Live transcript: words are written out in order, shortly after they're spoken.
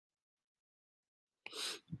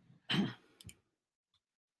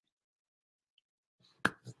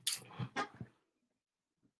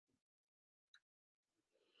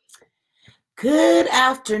Good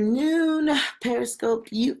afternoon, Periscope.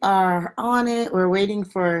 You are on it. We're waiting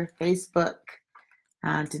for Facebook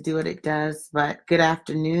to do what it does, but good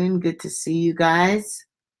afternoon. Good to see you guys.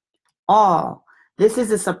 This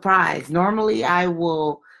is a surprise. Normally, I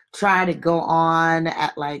will try to go on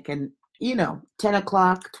at 10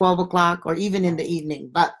 o'clock, 12 o'clock, or even in the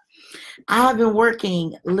evening, but I have been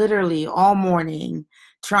working literally all morning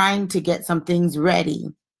trying to get some things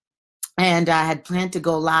ready. And I had planned to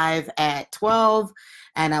go live at 12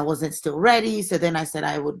 and I wasn't still ready. So then I said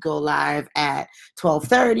I would go live at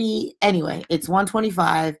 12:30. Anyway, it's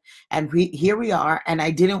 1:25 and here we are. And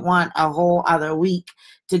I didn't want a whole other week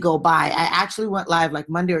to go by. I actually went live like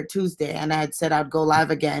Monday or Tuesday and I had said I'd go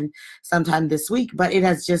live again sometime this week, but it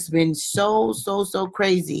has just been so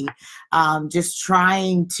crazy. Just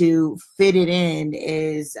trying to fit it in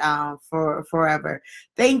is for forever.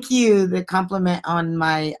 Thank you. The compliment on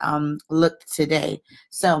my look today.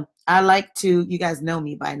 So I like to, you guys know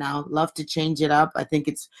me by now, love to change it up. I think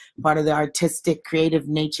it's part of the artistic, creative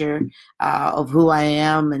nature of who I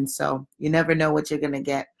am. And so you never know what you're going to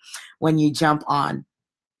get when you jump on.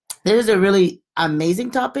 There's a really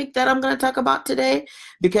amazing topic that I'm going to talk about today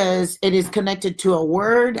because it is connected to a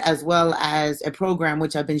word as well as a program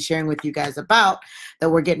which I've been sharing with you guys about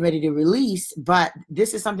that we're getting ready to release. But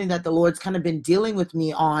this is something that the Lord's kind of been dealing with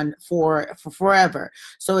me on for forever.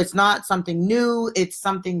 So it's not something new. It's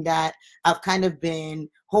something that I've kind of been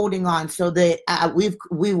holding on. So that we've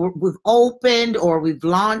opened or we've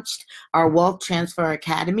launched our Wealth Transfer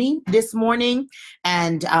Academy this morning,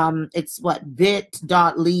 and it's bit.ly/Wealth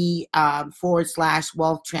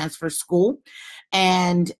Transfer School,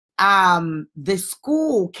 and the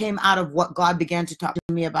school came out of what God began to talk to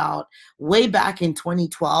me about way back in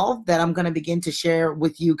 2012 that I'm going to begin to share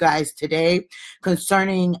with you guys today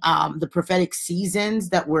concerning the prophetic seasons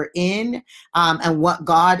that we're in and what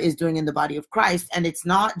God is doing in the body of Christ. And it's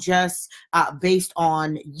not just based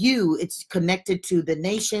on you, it's connected to the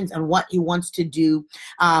nations and what he wants to do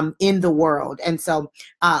in the world. And so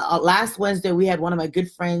last Wednesday, we had one of my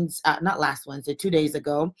good friends, not last Wednesday, 2 days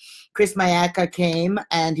ago, Chris Mayaka came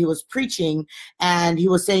and he was preaching and he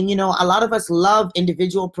was saying, you know, a lot of us love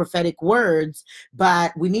individual prophetic words,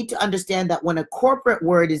 but we need to understand that when a corporate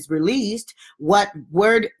word is released,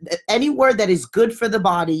 any word that is good for the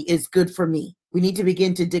body is good for me. We need to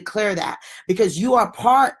begin to declare that because you are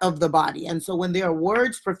part of the body. And so when there are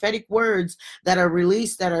words, prophetic words that are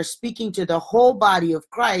released that are speaking to the whole body of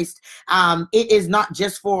Christ, it is not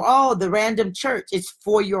just for, the random church. It's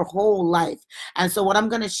for your whole life. And so what I'm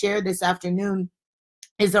going to share this afternoon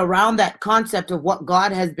is around that concept of what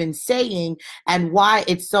God has been saying and why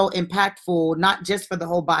it's so impactful, not just for the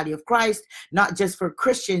whole body of Christ, not just for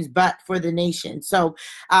Christians, but for the nation. So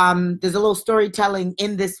there's a little storytelling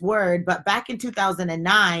in this word, but back in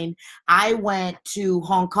 2009, I went to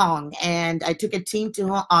Hong Kong and I took a team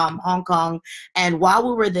to Hong Kong. And while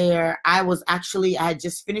we were there, I had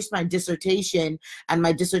just finished my dissertation, and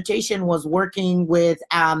my dissertation was working with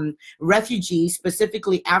refugees,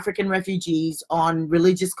 specifically African refugees, on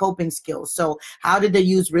religious coping skills. So how did they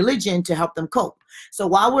use religion to help them cope? So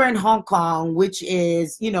while we're in Hong Kong, which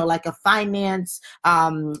is, like a finance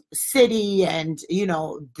city, and,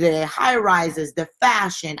 the high rises, the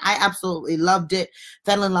fashion, I absolutely loved it,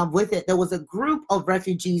 fell in love with it. There was a group of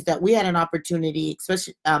refugees that we had an opportunity,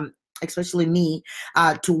 especially me,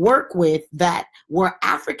 to work with that were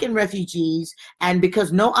African refugees. And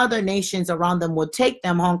because no other nations around them would take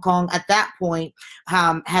them, Hong Kong at that point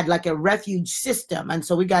had like a refuge system. And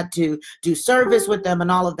so we got to do service with them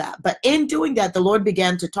and all of that. But in doing that, the Lord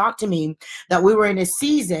began to talk to me that we were in a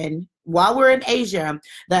season while we're in Asia,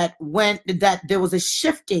 that there was a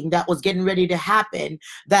shifting that was getting ready to happen,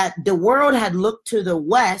 that the world had looked to the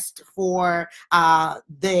West for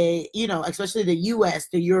especially the US,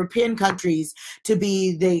 the European countries, to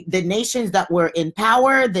be the nations that were in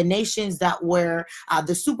power, the nations that were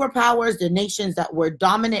the superpowers, the nations that were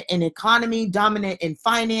dominant in economy, dominant in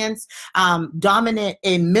finance, dominant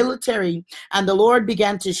in military. And the Lord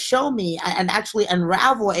began to show me and actually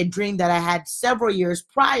unravel a dream that I had several years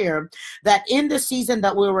prior, that in the season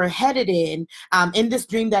that we were headed in this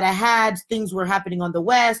dream that I had, things were happening on the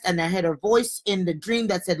West, and I had a voice in the dream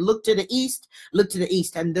that said, look to the east, look to the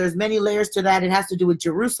east. And there's many layers to that. It has to do with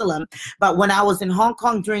Jerusalem. But when I was in Hong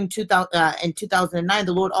Kong during in 2009,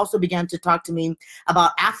 the Lord also began to talk to me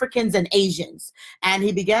about Africans and Asians. And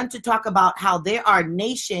he began to talk about how there are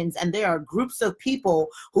nations and there are groups of people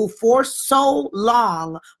who for so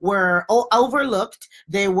long were overlooked.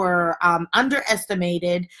 They were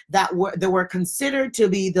underestimated, that that were considered to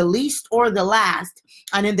be the least or the last.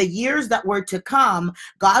 And in the years that were to come,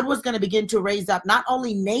 God was going to begin to raise up not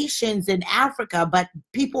only nations in Africa, but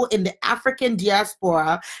people in the African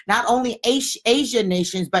diaspora, not only Asian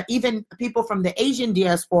nations, but even people from the Asian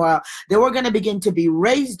diaspora. They were going to begin to be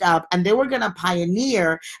raised up, and they were going to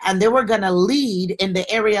pioneer, and they were going to lead in the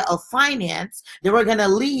area of finance. They were going to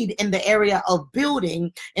lead in the area of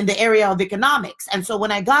building, in the area of economics. And so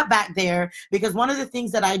when I got back there, because one of the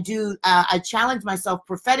things that I do, I challenge myself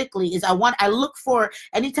prophetically, is I look for,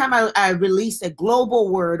 anytime I release a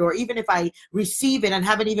global word, or even if I receive it and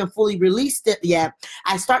haven't even fully released it yet,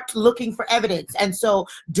 I start looking for evidence. And so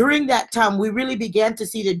during that time, we really began to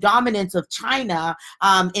see the dominance of China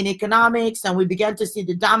in economics, and we began to see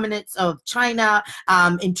the dominance of China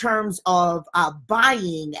in terms of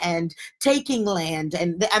buying and taking land.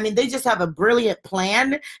 And I mean, they just have a brilliant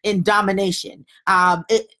plan in domination.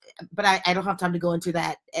 But I don't have time to go into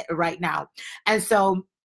that right now. And so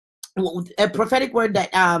a prophetic word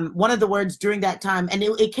that one of the words during that time, and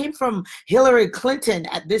it came from Hillary Clinton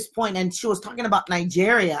at this point, and she was talking about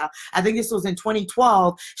Nigeria. I think this was in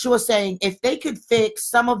 2012. She was saying if they could fix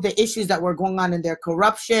some of the issues that were going on in their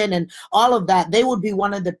corruption and all of that, they would be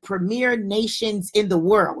one of the premier nations in the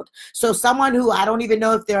world. So someone who, I don't even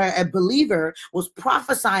know if they're a believer, was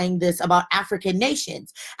prophesying this about African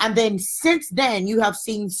nations. And then since then, you have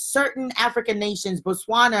seen certain African nations,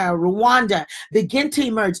 Botswana, Rwanda, begin to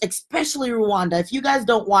emerge, especially Rwanda. If you guys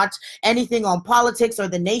don't watch anything on politics or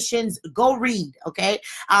the nations, go read, okay?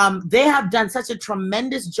 They have done such a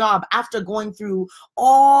tremendous job after going through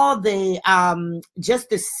all the,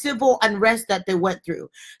 just the civil unrest that they went through.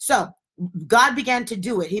 So God began to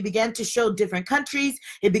do it. He began to show different countries.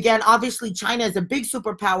 It began, obviously, China is a big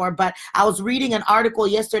superpower, but I was reading an article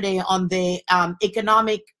yesterday on the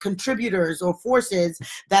economic contributors or forces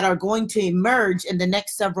that are going to emerge in the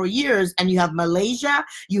next several years. And you have Malaysia,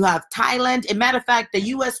 you have Thailand. As a matter of fact, the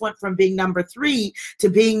U.S. went from being number 3 to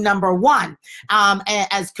being number 1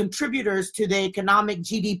 as contributors to the economic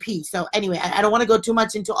GDP. So anyway, I don't want to go too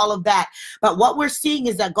much into all of that. But what we're seeing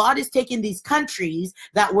is that God is taking these countries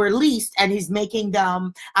that were least, and he's making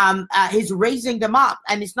them, he's raising them up.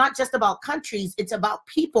 And it's not just about countries, it's about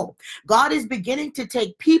people. God is beginning to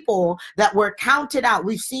take people that were counted out.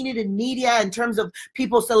 We've seen it in media in terms of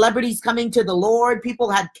people, celebrities coming to the Lord. People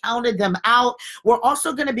had counted them out. We're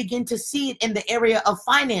also going to begin to see it in the area of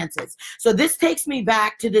finances. So this takes me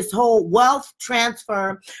back to this whole wealth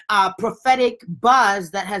transfer, prophetic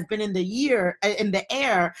buzz that has been in the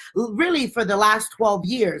air, really for the last 12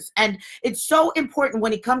 years. And it's so important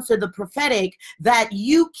when it comes to the prophetic that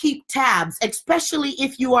you keep tabs, especially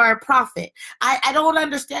if you are a prophet. I don't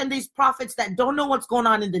understand these prophets that don't know what's going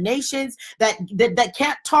on in the nations, that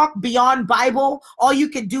can't talk beyond Bible. All you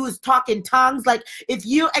can do is talk in tongues. Like, if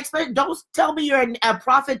you expect, don't tell me you're a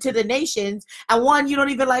prophet to the nations, and one, you don't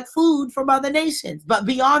even like food from other nations, but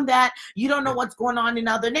beyond that, you don't know what's going on in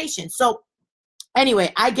other nations. So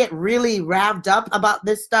anyway, I get really revved up about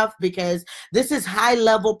this stuff because this is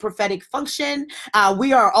high-level prophetic function.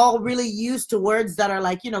 We are all really used to words that are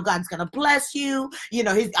like, you know, God's going to bless you. You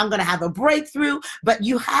know, I'm going to have a breakthrough. But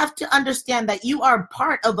you have to understand that you are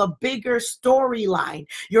part of a bigger storyline.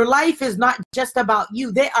 Your life is not just about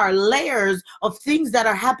you. There are layers of things that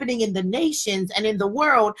are happening in the nations and in the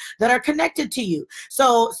world that are connected to you.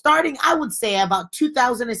 So starting, I would say, about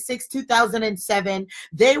 2006, 2007,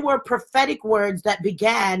 they were prophetic words that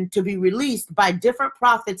began to be released by different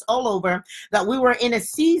prophets all over, that we were in a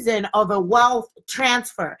season of a wealth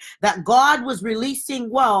transfer, that God was releasing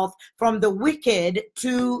wealth from the wicked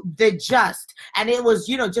to the just. And it was,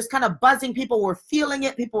 you know, just kind of buzzing. People were feeling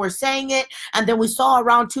it. People were saying it. And then we saw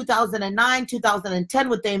around 2009, 2010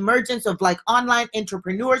 with the emergence of like online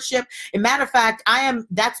entrepreneurship. As a matter of fact,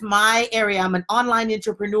 that's my area. I'm an online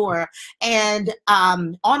entrepreneur, and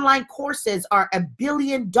online courses are $1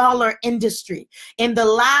 billion industry. In the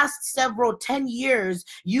last 10 years,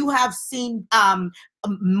 you have seen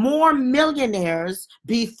more millionaires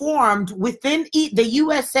be formed within the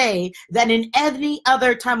USA than in any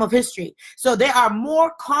other time of history. So there are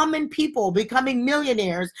more common people becoming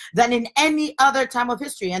millionaires than in any other time of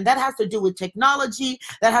history. And that has to do with technology,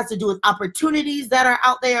 that has to do with opportunities that are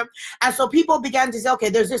out there. And so people began to say, okay,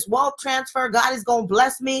 there's this wealth transfer. God is going to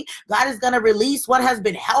bless me. God is going to release what has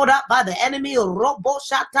been held up by the enemy.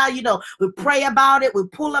 You know, we pray about it, we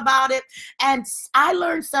pull about it. And I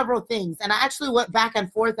learned several things. And I actually went back back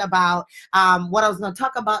and forth about what I was going to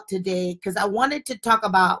talk about today, because I wanted to talk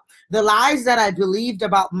about the lies that I believed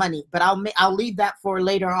about money, but I'll leave that for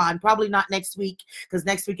later on, probably not next week, because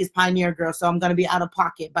next week is Pioneer Girl, so I'm going to be out of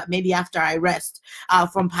pocket, but maybe after I rest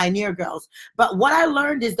from Pioneer Girls. But what I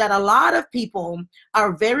learned is that a lot of people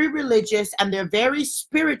are very religious and they're very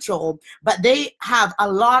spiritual, but they have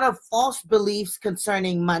a lot of false beliefs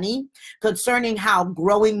concerning money, concerning how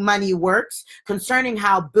growing money works, concerning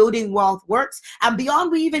how building wealth works. And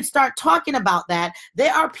beyond we even start talking about that,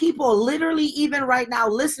 there are people literally even right now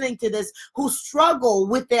listening to this who struggle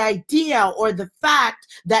with the idea or the fact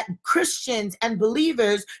that Christians and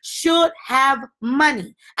believers should have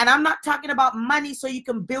money. And I'm not talking about money so you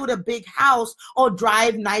can build a big house or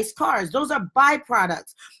drive nice cars. Those are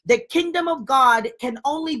byproducts. The kingdom of God can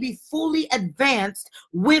only be fully advanced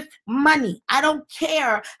with money. I don't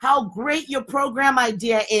care how great your program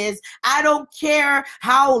idea is. I don't care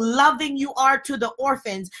how loving you are to the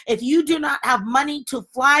orphans. If you do not have money to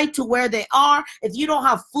fly to where they are, if you don't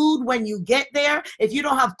have food when you get there, if you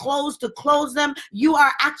don't have clothes to clothe them, you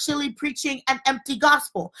are actually preaching an empty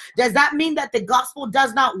gospel. Does that mean that the gospel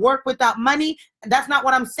does not work without money? That's not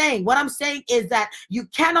what I'm saying. What I'm saying is that you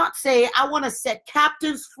cannot say, I want to set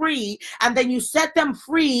captives free, and then you set them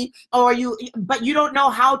free, but you don't know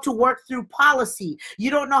how to work through policy. You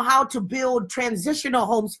don't know how to build transitional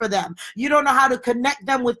homes for them. You don't know how to connect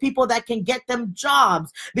them with people that can get them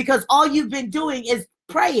jobs, because all you've been doing is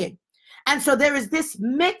praying. And so there is this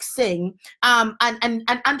mixing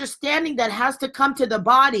and understanding that has to come to the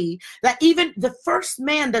body, that even the first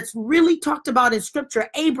man that's really talked about in scripture,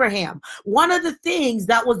 Abraham, one of the things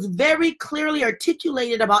that was very clearly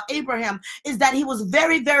articulated about Abraham is that he was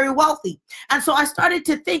very, very wealthy. And so I started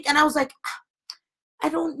to think, and I was like, I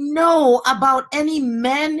don't know about any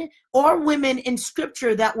men or women in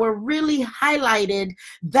scripture that were really highlighted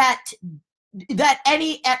that at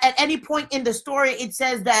any point in the story it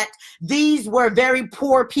says that these were very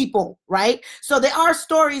poor people, right? So there are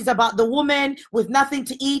stories about the woman with nothing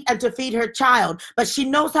to eat and to feed her child, but she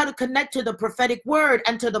knows how to connect to the prophetic word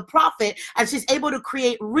and to the prophet, and she's able to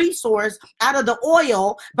create resource out of the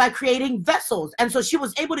oil by creating vessels. And so she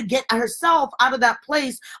was able to get herself out of that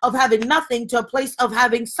place of having nothing to a place of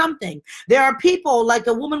having something. There are people like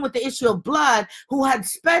the woman with the issue of blood who had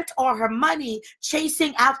spent all her money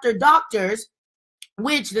chasing after doctors,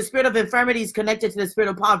 which the spirit of infirmity is connected to the spirit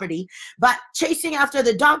of poverty, but chasing after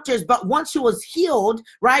the doctors. But once she was healed,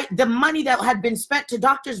 right, the money that had been spent to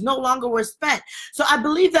doctors no longer was spent. So I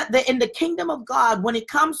believe that in the kingdom of God, when it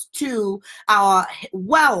comes to our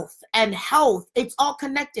wealth and health, it's all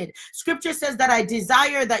connected. Scripture says that I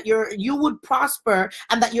desire that you would prosper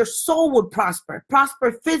and that your soul would prosper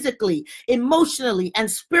physically, emotionally, and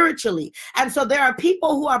spiritually. And so there are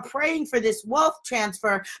people who are praying for this wealth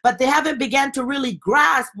transfer, but they haven't begun to really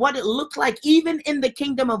grasp what it looked like even in the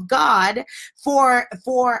kingdom of God for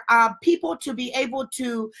people to be able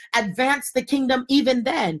to advance the kingdom even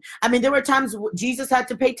then. I mean, there were times Jesus had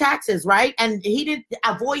to pay taxes, right? And he didn't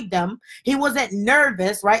avoid them. He wasn't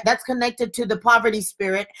nervous, right? That's connected to the poverty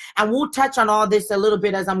spirit. And we'll touch on all this a little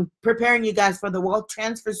bit as I'm preparing you guys for the wealth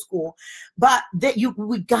transfer school. But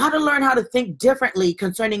we got to learn how to think differently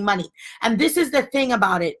concerning money. And this is the thing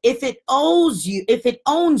about it. If it owns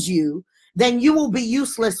you, then you will be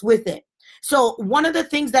useless with it. So one of the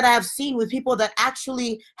things that I have seen with people that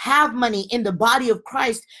actually have money in the body of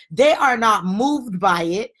Christ, they are not moved by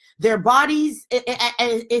it. Their bodies,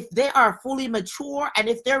 if they are fully mature and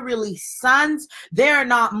if they're really sons, they're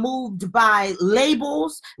not moved by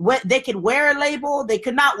labels. They could wear a label, they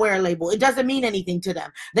could not wear a label. It doesn't mean anything to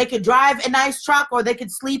them. They could drive a nice truck or they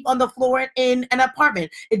could sleep on the floor in an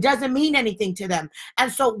apartment. It doesn't mean anything to them.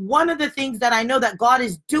 And so one of the things that I know that God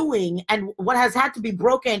is doing and what has had to be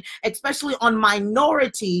broken, especially on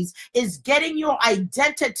minorities, is getting your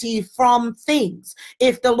identity from things.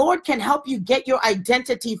 If the Lord can help you get your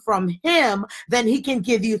identity from him, then he can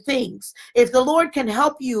give you things. If the Lord can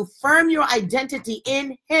help you firm your identity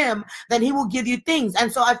in him, then he will give you things.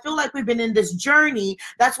 And so I feel like we've been in this journey.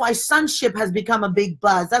 That's why sonship has become a big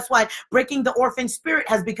buzz. That's why breaking the orphan spirit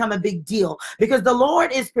has become a big deal, because the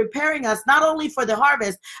Lord is preparing us not only for the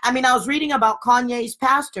harvest. I mean, I was reading about Kanye's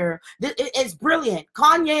pastor. It's brilliant.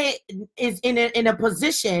 Kanye is in a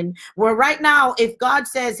position where right now, if God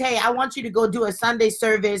says, hey, I want you to go do a Sunday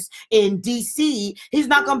service in DC, he's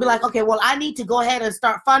not going to be like, okay, well, I need to go ahead and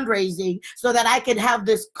start fundraising so that I can have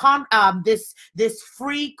this this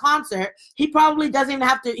free concert. He probably doesn't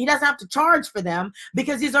have to charge for them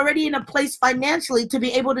because he's already in a place financially to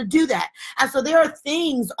be able to do that. And so there are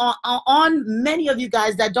things on many of you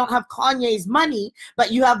guys that don't have Kanye's money,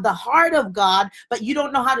 but you have the heart of God, but you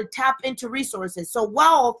don't know how to tap into resources. So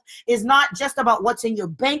wealth is not just about what's in your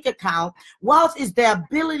bank account. Wealth is the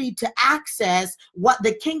ability to access what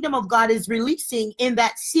the kingdom of God is releasing in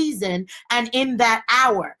that season and in that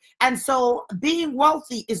hour. And so being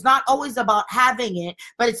wealthy is not always about having it,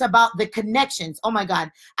 but it's about the connections. Oh my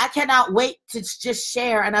God, I cannot wait to just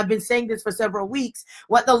share, and I've been saying this for several weeks,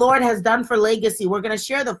 what the Lord has done for Legacy. We're going to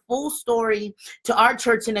share the full story to our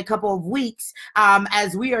church in a couple of weeks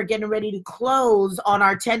as we are getting ready to close on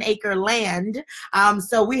our 10-acre land.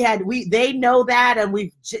 So they know that, and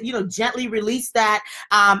we've gently released that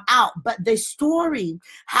out. But the story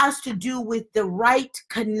has to do with the right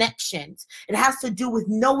connections. It has to do with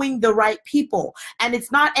knowing the right people. And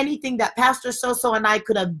it's not anything that Pastor Soso and I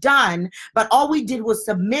could have done, but all we did was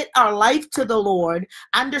submit our life to the Lord,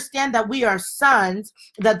 understand that we are sons,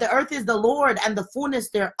 that the earth is the Lord and the fullness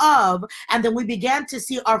thereof. And then we began to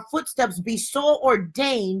see our footsteps be so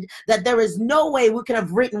ordained that there is no way we could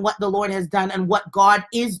have written what the Lord has done and what God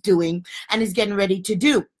is doing and is getting ready to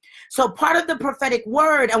do. So part of the prophetic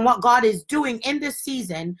word and what God is doing in this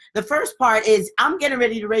season, the first part is I'm getting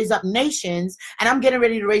ready to raise up nations, and I'm getting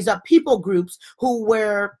ready to raise up people groups who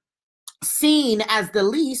were seen as the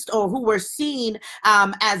least, or who were seen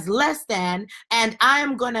as less than. And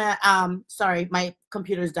I'm gonna sorry, my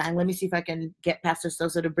computer's dying. Let me see if I can get Pastor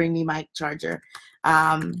Sosa to bring me my charger.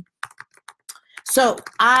 So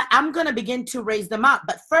I'm going to begin to raise them up.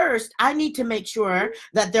 But first, I need to make sure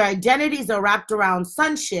that their identities are wrapped around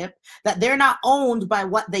sonship, that they're not owned by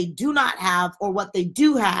what they do not have or what they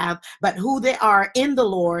do have, but who they are in the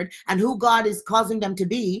Lord and who God is causing them to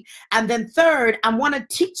be. And then third, I want to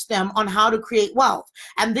teach them on how to create wealth.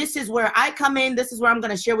 And this is where I come in. This is where I'm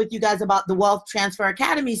going to share with you guys about the Wealth Transfer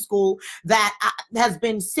Academy School that has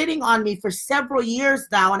been sitting on me for several years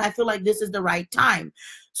now. And I feel like this is the right time.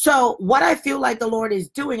 So what I feel like the Lord is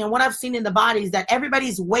doing and what I've seen in the body is that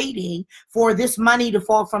everybody's waiting for this money to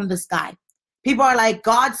fall from the sky. People are like,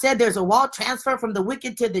 God said there's a wealth transfer from the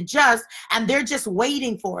wicked to the just, and they're just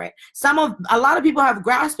waiting for it. A lot of people have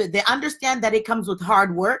grasped it. They understand that it comes with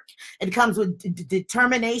hard work. It comes with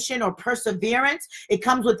determination or perseverance. It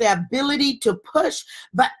comes with the ability to push,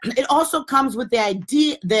 but it also comes with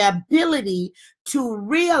the ability to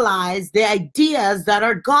realize the ideas that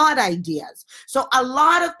are God ideas. So a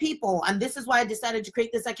lot of people, and this is why I decided to create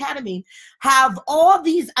this academy, have all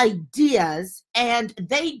these ideas and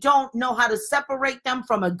they don't know how to separate them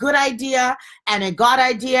from a good idea and a God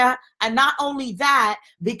idea. And not only that,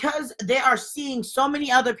 because they are seeing so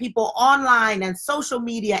many other people online and social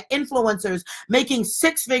media influencers making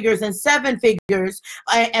 6 figures and 7 figures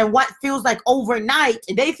and what feels like overnight,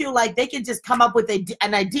 they feel like they can just come up with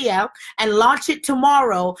an idea and launch it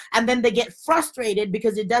tomorrow, and then they get frustrated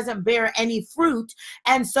because it doesn't bear any fruit.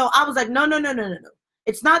 And so I was like, no.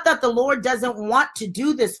 It's not that the Lord doesn't want to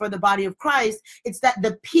do this for the body of Christ. It's that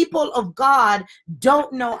the people of God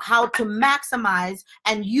don't know how to maximize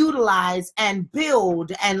and utilize and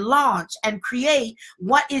build and launch and create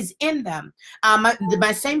what is in them.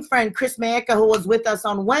 My same friend, Chris Mayeka, who was with us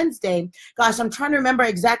on Wednesday, gosh, I'm trying to remember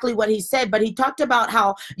exactly what he said, but he talked about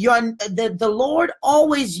how the Lord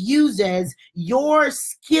always uses your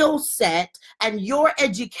skill set and your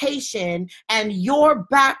education and your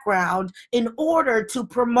background in order to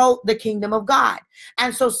promote the kingdom of God.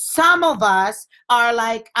 And so some of us are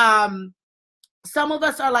like,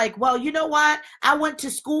 well, you know what? I went to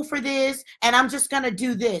school for this and I'm just going to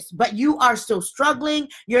do this. But you are still struggling.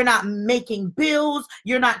 You're not making bills.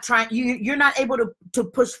 You're not able to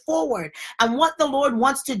push forward. And what the Lord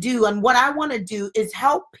wants to do and what I want to do is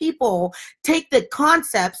help people take the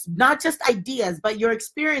concepts, not just ideas, but your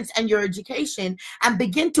experience and your education, and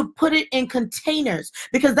begin to put it in containers,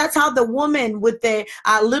 because that's how the woman with the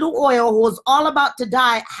little oil who was all about to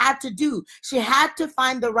die had to do. She had to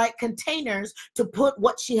find the right containers to put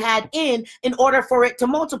what she had in order for it to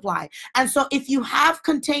multiply. And so if you have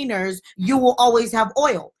containers, you will always have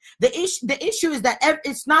oil. The issue is that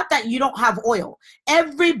it's not that you don't have oil.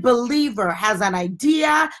 Every believer has an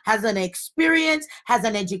idea, has an experience, has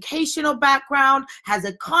an educational background, has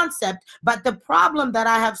a concept. But the problem that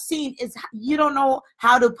I have seen is you don't know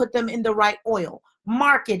how to put them in the right oil.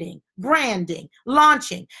 marketing, branding,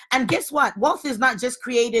 launching. And guess what? Wealth is not just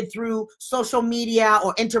created through social media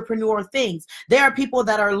or entrepreneur things. There are people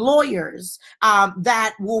that are lawyers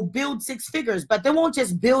that will build six figures, but they won't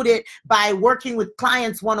just build it by working with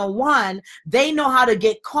clients one-on-one. They know how to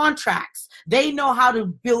get contracts. They know how to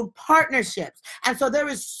build partnerships. And so there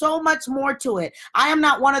is so much more to it. I am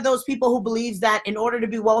not one of those people who believes that in order to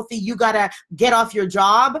be wealthy, you got to get off your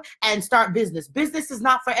job and start business. Business is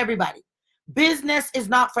not for everybody. Business is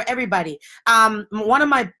not for everybody. One of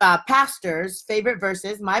my pastor's favorite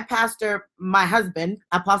verses, my pastor, my husband,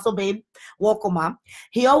 Apostle Babe Wokoma,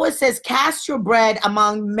 he always says, cast your bread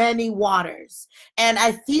among many waters. And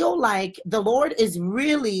I feel like the Lord is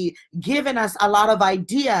really giving us a lot of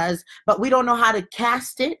ideas, but we don't know how to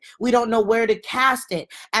cast it. We don't know where to cast it.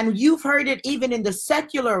 And you've heard it even in the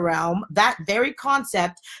secular realm, that very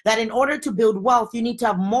concept, that in order to build wealth, you need to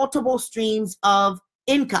have multiple streams of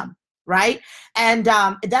income. Right? And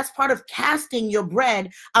that's part of casting your bread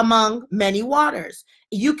among many waters.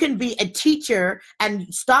 You can be a teacher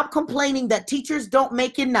and stop complaining that teachers don't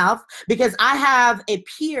make enough, because I have a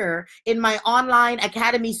peer in my online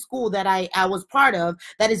academy school that I was part of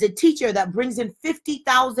that is a teacher that brings in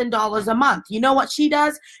 $50,000 a month. You know what she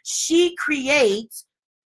does? She creates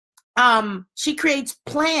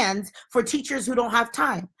plans for teachers who don't have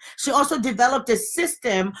time. She also developed a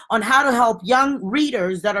system on how to help young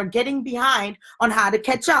readers that are getting behind on how to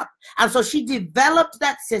catch up. And so she developed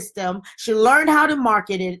that system. She learned how to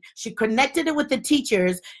market it. She connected it with the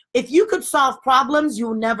teachers. If you could solve problems, you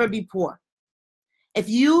will never be poor. If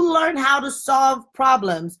you learn how to solve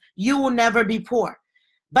problems, you will never be poor.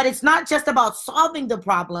 But it's not just about solving the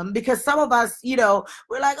problem, because some of us, you know,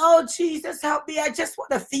 we're like, oh, Jesus, help me. I just want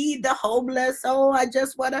to feed the homeless. Oh, I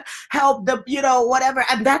just want to help the, you know, whatever.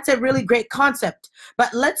 And that's a really great concept.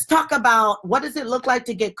 But let's talk about, what does it look like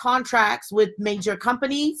to get contracts with major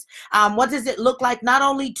companies? What does it look like not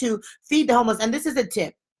only to feed the homeless? And this is a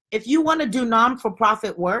tip. If you want to do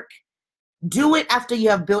non-for-profit work, do it after you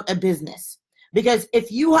have built a business. Because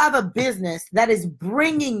if you have a business that is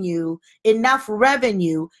bringing you enough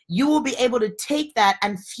revenue, you will be able to take that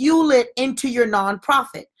and fuel it into your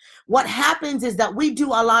nonprofit. What happens is that we do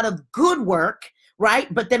a lot of good work, right?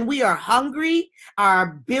 But then we are hungry,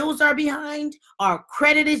 our bills are behind, our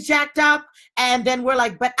credit is jacked up, and then we're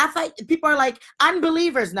like, but I thought, people are like,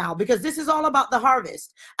 unbelievers now, because this is all about the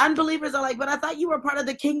harvest. Unbelievers are like, but I thought you were part of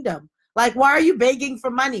the kingdom. Like, why are you begging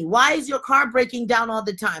for money? Why is your car breaking down all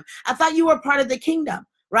the time? I thought you were part of the kingdom,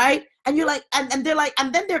 right? And you're like, and they're like,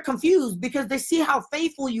 and then they're confused because they see how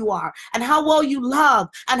faithful you are and how well you love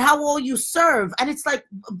and how well you serve. And it's like,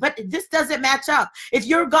 but this doesn't match up. If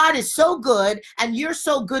your God is so good and you're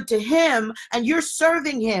so good to him and you're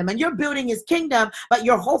serving him and you're building his kingdom, but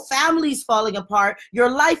your whole family's falling apart, your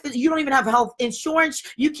life is, you don't even have health insurance.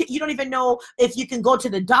 You don't even know if you can go to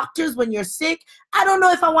the doctors when you're sick. I don't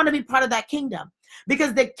know if I want to be part of that kingdom.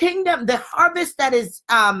 Because the kingdom, the harvest that is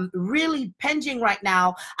really pending right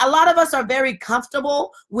now, a lot of us are very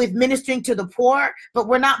comfortable with ministering to the poor, but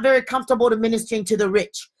we're not very comfortable to ministering to the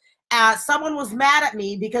rich. Someone was mad at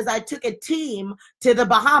me because I took a team to the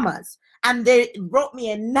Bahamas. And they wrote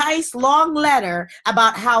me a nice long letter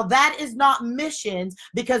about how that is not missions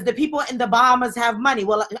because the people in the Bahamas have money.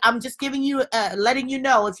 Well, I'm just giving you, letting you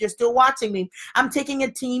know, if you're still watching me, I'm taking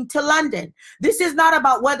a team to London. This is not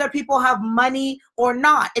about whether people have money or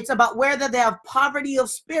not. It's about whether they have poverty of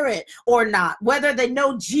spirit or not, whether they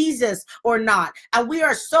know Jesus or not. And we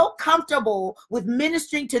are so comfortable with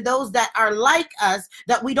ministering to those that are like us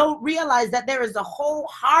that we don't realize that there is a whole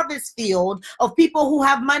harvest field of people who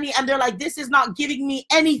have money and they're like, this is not giving me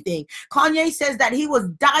anything. Kanye says that he was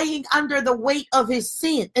dying under the weight of his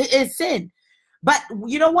sin. But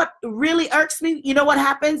you know what really irks me? You know what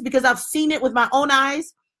happens? Because I've seen it with my own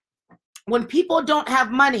eyes. When people don't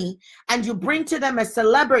have money and you bring to them a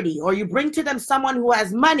celebrity or you bring to them someone who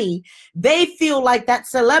has money, they feel like that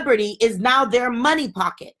celebrity is now their money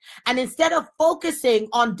pocket. And instead of focusing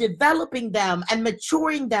on developing them and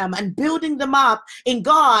maturing them and building them up in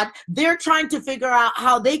God, they're trying to figure out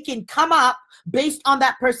how they can come up based on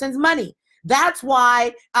that person's money. That's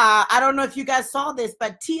why, I don't know if you guys saw this,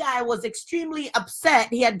 but T.I. was extremely upset.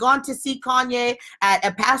 He had gone to see Kanye at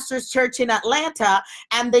a pastor's church in Atlanta,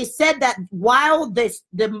 and they said that while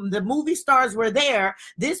the movie stars were there,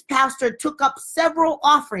 this pastor took up several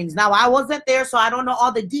offerings. Now, I wasn't there, so I don't know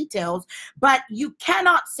all the details, but you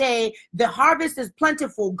cannot say the harvest is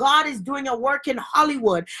plentiful. God is doing a work in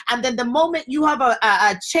Hollywood, and then the moment you have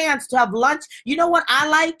a chance to have lunch, you know what I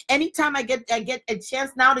like? Anytime I get a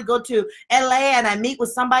chance now to go to LA and I meet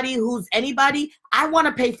with somebody who's anybody, I want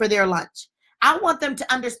to pay for their lunch. I want them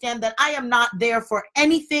to understand that I am not there for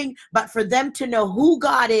anything but for them to know who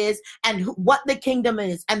God is and what the kingdom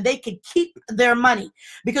is, and they can keep their money.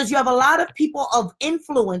 Because you have a lot of people of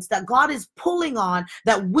influence that God is pulling on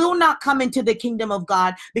that will not come into the kingdom of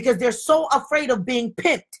God because they're so afraid of being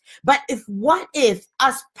pimped. But what if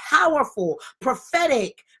us powerful,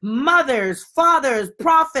 prophetic mothers, fathers,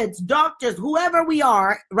 prophets, doctors, whoever we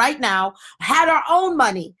are right now, had our own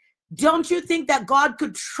money? Don't you think that God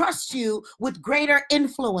could trust you with greater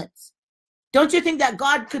influence? Don't you think that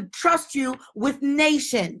God could trust you with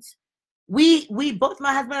nations? We both,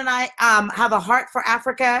 my husband and I, have a heart for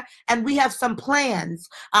Africa, and we have some plans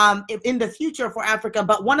in the future for Africa.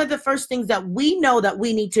 But one of the first things that we know that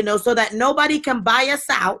we need to know, so that nobody can buy us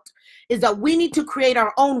out, is that we need to create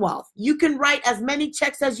our own wealth. You can write as many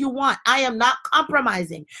checks as you want. I am not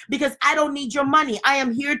compromising because I don't need your money. I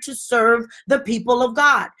am here to serve the people of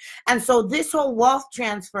God. And so this whole wealth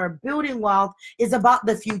transfer, building wealth, is about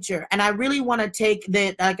the future. And I really want to take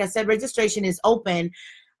like I said, registration is open.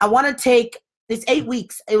 I want to take this 8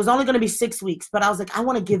 weeks. It was only going to be 6 weeks, but I was like, I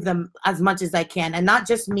want to give them as much as I can. And not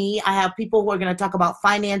just me. I have people who are going to talk about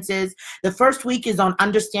finances. The first week is on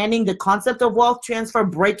understanding the concept of wealth transfer,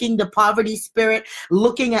 breaking the poverty spirit,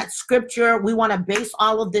 looking at scripture. We want to base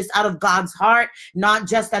all of this out of God's heart, not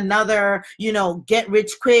just another, get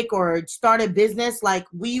rich quick or start a business. Like,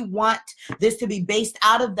 we want this to be based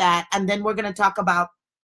out of that. And then we're going to talk about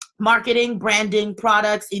marketing, branding,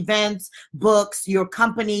 products, events, books, your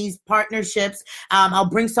companies, partnerships. I'll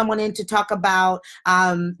bring someone in to talk about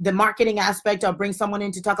the marketing aspect. I'll bring someone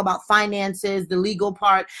in to talk about finances, the legal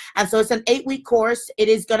part. And so it's an 8-week course. It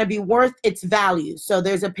is going to be worth its value. So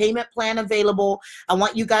there's a payment plan available. I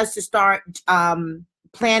want you guys to start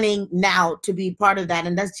planning now to be part of that,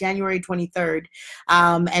 and that's January 23rd,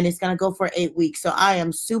 and it's going to go for 8 weeks. So I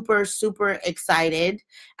am super, super excited,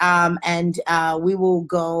 and we will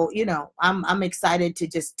go, I'm excited to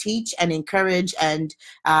just teach and encourage and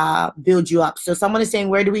build you up. So someone is saying,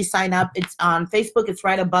 where do we sign up? It's on Facebook. It's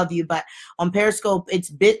right above you, but on Periscope, it's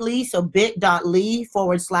bit.ly, so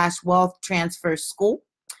bit.ly/wealth transfer school.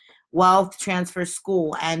 Wealth Transfer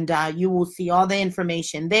School, and you will see all the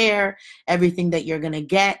information there, everything that you're going to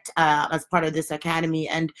get as part of this academy.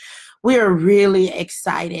 And we are really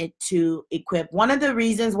excited to equip. One of the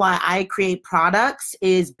reasons why I create products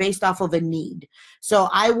is based off of a need. So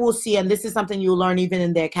I will see, and this is something you'll learn even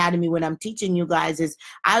in the academy when I'm teaching you guys, is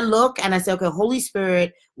I look and I say, okay, Holy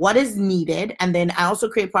Spirit, what is needed? And then I also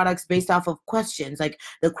create products based off of questions. Like,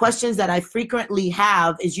 the questions that I frequently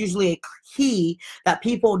have is usually a key that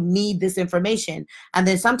people need this information. And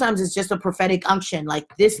then sometimes it's just a prophetic unction, like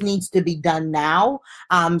this needs to be done now,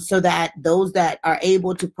 so that those that are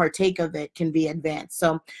able to partake of it can be advanced.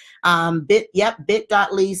 So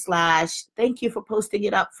bit.ly/ thank you for posting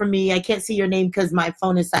it up for me. I can't see your name because my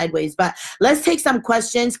phone is sideways, but let's take some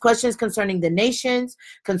questions concerning the nations,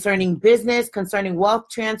 concerning business, concerning wealth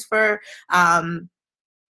transfer.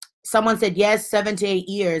 Someone said yes, 7 to 8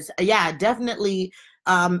 years. Yeah, definitely.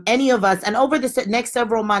 Any of us, and over the next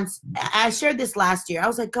several months, I shared this last year. I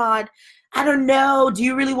was like, God, I don't know. Do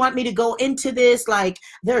you really want me to go into this? Like,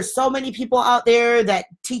 there's so many people out there that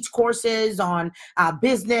teach courses on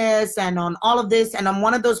business and on all of this. And I'm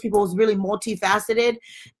one of those people who's really multifaceted.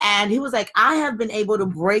 And he was like, I have been able to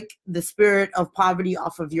break the spirit of poverty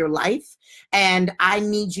off of your life, and I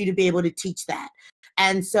need you to be able to teach that.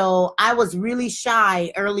 And so I was really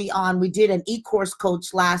shy early on. We did an e-course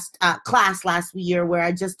coach class last year where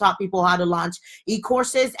I just taught people how to launch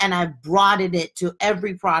e-courses, and I brought it to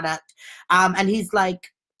every product. And he's like,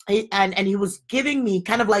 and he was giving me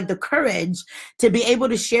kind of like the courage to be able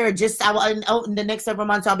to share. Just in the next several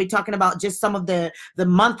months, I'll be talking about just some of the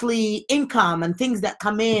monthly income and things that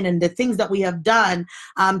come in and the things that we have done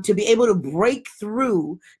to be able to break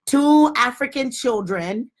through to African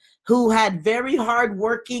children who had very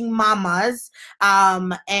hard-working mamas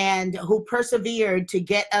and who persevered to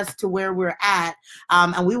get us to where we're at.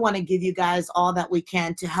 And we want to give you guys all that we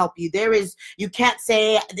can to help you. You can't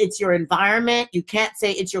say it's your environment. You can't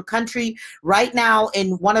say it's your country. Right now,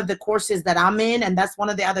 in one of the courses that I'm in, and that's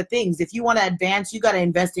one of the other things, if you want to advance, you got to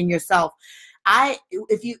invest in yourself.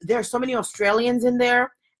 There are so many Australians in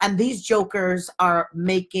there, and these jokers are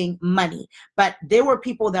making money. But there were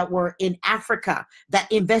people that were in Africa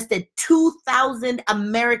that invested 2,000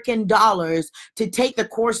 American dollars to take the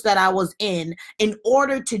course that I was in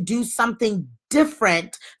order to do something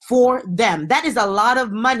different for them. That is a lot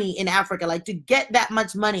of money in Africa, like to get that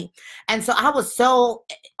much money. And so I was so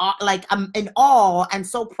like I'm in awe and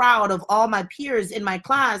so proud of all my peers in my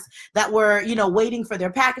class that were, you know, waiting for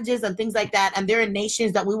their packages and things like that. And they're in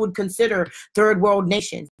nations that we would consider third world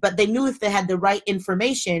nations, but they knew if they had the right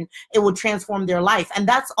information, it would transform their life. And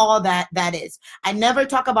that's all that is. I never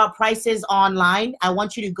talk about prices online. I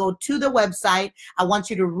want you to go to the website. I want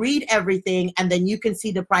you to read everything, and then you can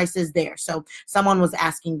see the prices there. So someone was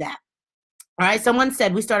asking that. All right, someone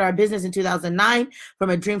said, we started our business in 2009 from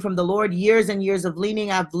a dream from the Lord, years and years of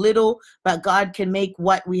leaning. I have little, but God can make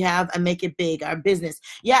what we have and make it big, our business.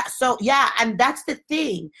 Yeah, so yeah, and that's the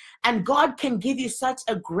thing. And God can give you such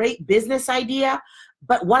a great business idea.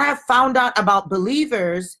 But what I've found out about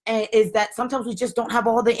believers is that sometimes we just don't have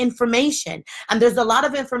all the information. And there's a lot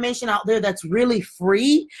of information out there that's really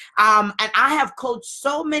free. And I have coached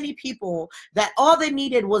so many people that all they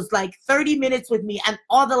needed was like 30 minutes with me, and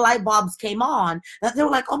all the light bulbs came on. That they were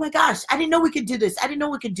like, oh my gosh, I didn't know we could do this. I didn't know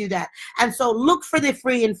we could do that. And so look for the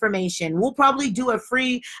free information. We'll probably do a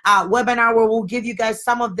free webinar where we'll give you guys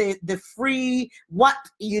some of the free what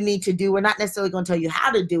you need to do. We're not necessarily going to tell you how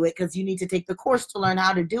to do it, because you need to take the course to learn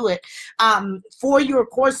how to do it for your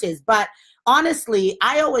courses. But honestly,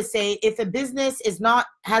 I always say, if a business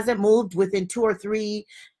hasn't moved within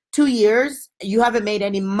 2 years, you haven't made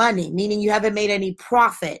any money, meaning you haven't made any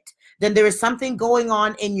profit, then there is something going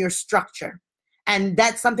on in your structure. And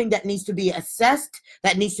that's something that needs to be assessed,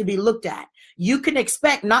 that needs to be looked at. You can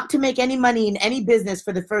expect not to make any money in any business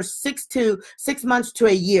for the first 6 months to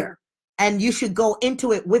a year. And you should go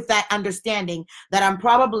into it with that understanding that I'm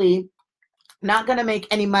probably not going to make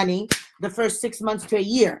any money the first 6 months to a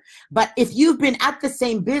year. But if you've been at the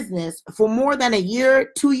same business for more than a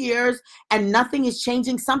year, 2 years, and nothing is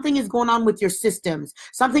changing, something is going on with your systems,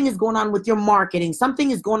 something is going on with your marketing,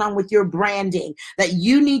 something is going on with your branding that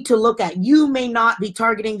you need to look at. You may not be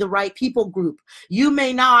targeting the right people group. You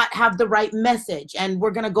may not have the right message. And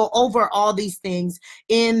we're going to go over all these things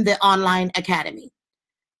in the online academy.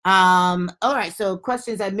 All right, so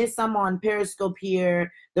questions. I missed some on Periscope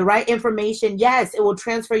here. The right information, yes, it will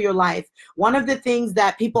transfer your life. One of the things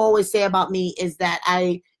that people always say about me is that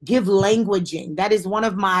I give languaging. That is one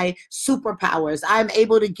of my superpowers. I'm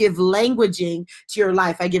able to give languaging to your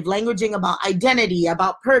life. I give languaging about identity,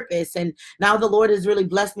 about purpose, and now the Lord has really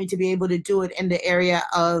blessed me to be able to do it in the area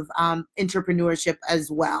of entrepreneurship as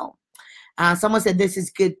well. Someone said, this is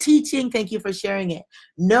good teaching. Thank you for sharing it.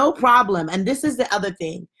 No problem. And this is the other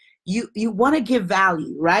thing. You want to give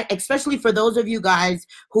value, right? Especially for those of you guys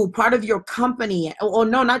who part of your company, or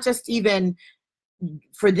no, not just even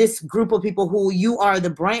for this group of people who you are the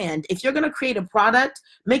brand. If you're going to create a product,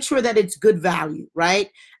 make sure that it's good value, right?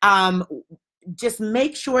 Just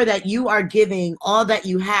make sure that you are giving all that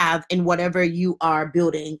you have in whatever you are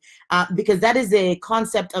building, because that is a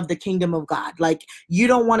concept of the kingdom of God. Like, you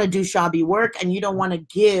don't want to do shabby work, and you don't want to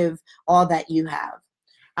give all that you have.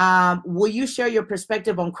 Will you share your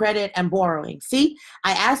perspective on credit and borrowing? See,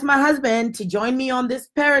 I asked my husband to join me on this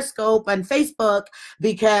Periscope and Facebook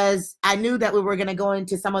because I knew that we were going to go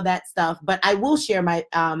into some of that stuff, but I will share my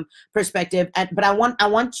perspective. But I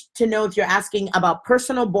want to know if you're asking about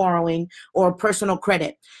personal borrowing or personal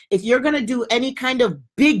credit. If you're going to do any kind of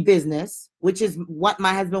big business, which is what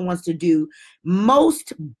my husband wants to do,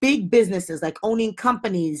 most big businesses, like owning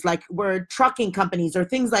companies, like we're trucking companies or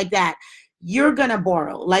things like that, you're going to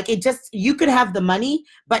borrow. Like, you could have the money,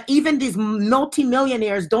 but even these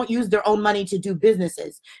multimillionaires don't use their own money to do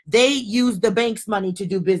businesses. They use the bank's money to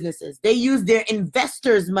do businesses. They use their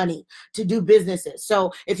investors' money to do businesses.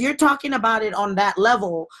 So if you're talking about it on that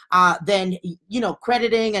level, then,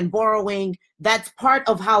 crediting and borrowing, that's part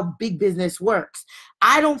of how big business works.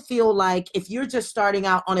 I don't feel like if you're just starting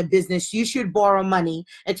out on a business, you should borrow money,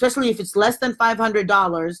 especially if it's less than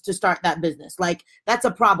 $500 to start that business. Like, that's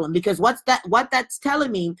a problem, because what that's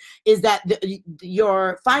telling me is that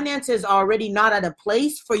your finances are already not at a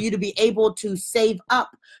place for you to be able to save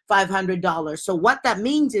up $500. So what that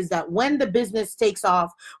means is that when the business takes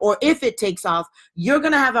off, or if it takes off, you're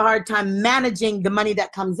going to have a hard time managing the money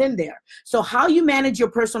that comes in there. So how you manage your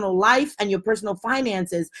personal life and your personal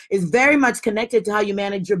finances is very much connected to how you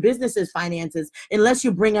manage your business's finances, unless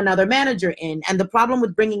you bring another manager in. And the problem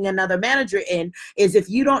with bringing another manager in is if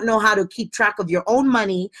you don't know how to keep track of your own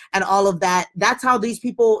money and all of that, that's how these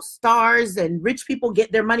people, stars and rich people,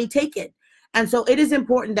 get their money taken. And so it is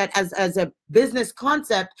important that as a business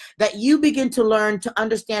concept that you begin to learn to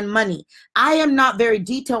understand money. I am not very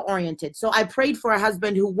detail oriented. So I prayed for a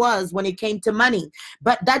husband who was when it came to money.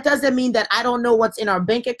 But that doesn't mean that I don't know what's in our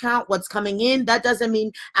bank account, what's coming in. That doesn't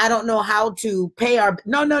mean I don't know how to pay our,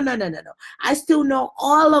 no. I still know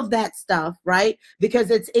all of that stuff, right?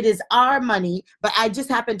 Because it is our money, but I just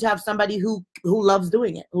happen to have somebody who loves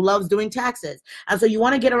doing it, who loves doing taxes. And so you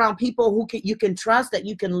want to get around people who you can trust, that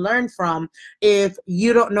you can learn from if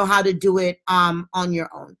you don't know how to do it on your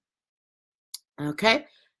own. Okay,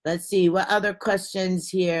 let's see what other questions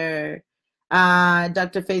here.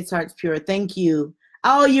 Dr. Faith's Heart's Pure, thank you.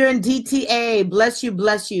 Oh, you're in DTA. Bless you,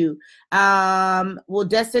 bless you. Will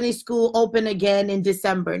Destiny School open again in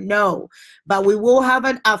December? No, but we will have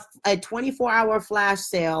a 24-hour flash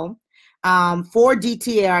sale for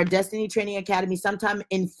DTA, our Destiny Training Academy, sometime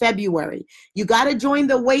in February. You got to join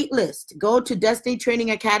the wait list. Go to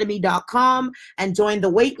destinytrainingacademy.com and join the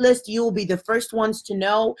wait list. You will be the first ones to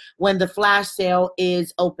know when the flash sale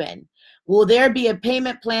is open. Will there be a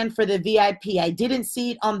payment plan for the VIP? I didn't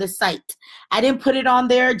see it on the site. I didn't put it on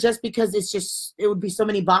there just because it would be so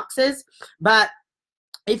many boxes. But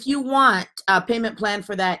if you want a payment plan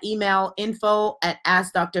for that, email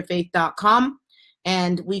info@askdrfaith.com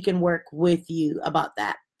and we can work with you about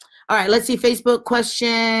that. All right, let's see Facebook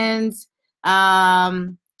questions.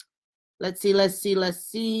 Let's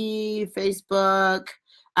see. Facebook.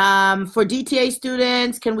 For DTA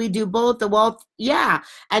students, can we do both the wealth? Yeah,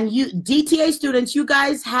 and you DTA students, you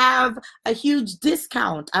guys have a huge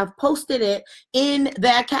discount. I've posted it in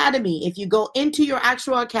the academy. If you go into your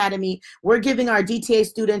actual academy, we're giving our DTA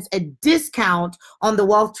students a discount on the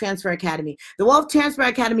Wealth Transfer Academy. The Wealth Transfer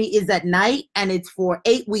Academy is at night and it's for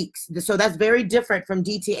 8 weeks. So that's very different from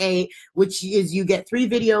DTA, which is you get 3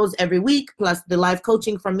 videos every week plus the live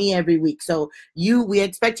coaching from me every week. So we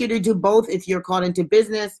expect you to do both if you're called into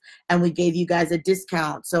business, and we gave you guys a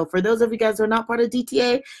discount. So for those of you guys who are not part of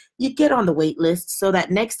DTA, you get on the wait list so that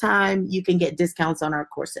next time you can get discounts on our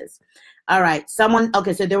courses. All right,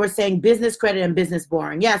 okay, so they were saying business credit and business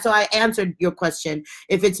borrowing. Yeah, so I answered your question.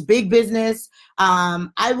 If it's big business,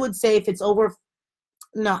 I would say if it's over,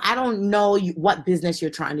 no, I don't know what business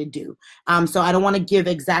you're trying to do. So I don't want to give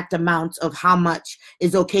exact amounts of how much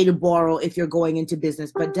is okay to borrow if you're going into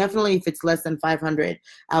business, but definitely if it's less than 500,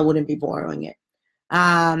 I wouldn't be borrowing it.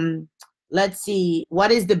 Let's see. What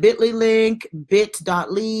is the bit.ly link?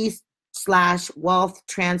 bit.ly/wealth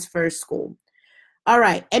transfer school. All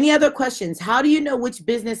right. Any other questions? How do you know which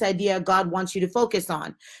business idea God wants you to focus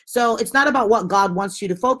on? So it's not about what God wants you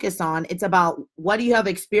to focus on. It's about what do you have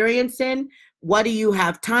experience in? What do you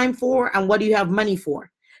have time for? And what do you have money for?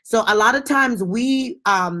 So a lot of times we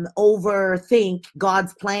overthink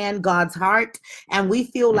God's plan, God's heart, and we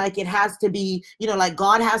feel like it has to be, like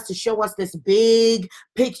God has to show us this big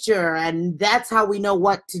picture and that's how we know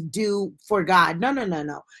what to do for God. No.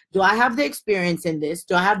 Do I have the experience in this?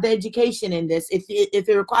 Do I have the education in this? If it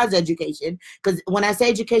requires education, because when I say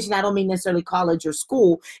education, I don't mean necessarily college or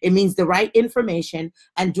school. It means the right information.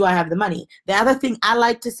 And do I have the money? The other thing I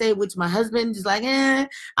like to say, which my husband is like,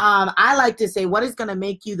 I like to say, what is going to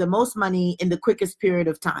make you the most money in the quickest period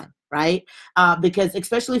of time, right? Because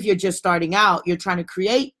especially if you're just starting out, you're trying to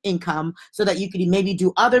create income so that you could maybe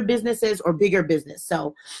do other businesses or bigger business.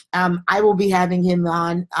 So I will be having him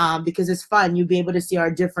on because it's fun. You'll be able to see our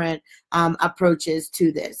different approaches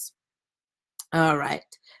to this. All right.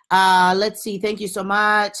 Let's see. Thank you so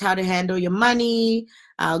much. How to handle your money.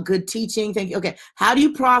 Good teaching. Thank you. Okay. How do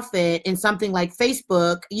you profit in something like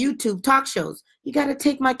Facebook, YouTube, talk shows? You got to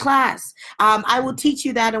take my class. I will teach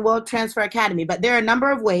you that in Wealth Transfer Academy, but there are a number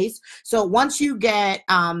of ways. So once you get,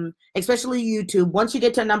 especially YouTube, once you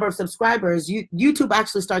get to a number of subscribers, YouTube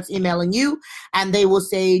actually starts emailing you and they will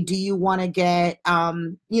say, do you want to get,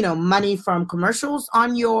 money from commercials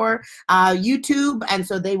on your YouTube? And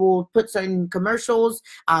so they will put certain commercials,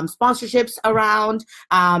 sponsorships around,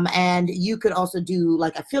 and you could also do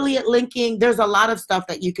like affiliate linking. There's a lot of stuff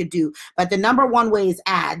that you could do, but the number one way is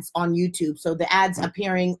ads on YouTube. So the ads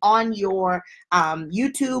appearing on your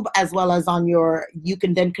YouTube as well as on you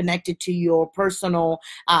can then connect it to your personal,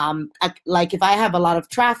 like if I have a lot of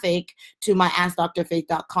traffic to my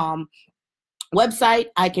AskDrFaith.com website,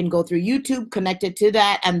 I can go through YouTube, connect it to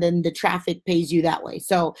that, and then the traffic pays you that way.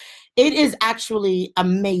 So It is actually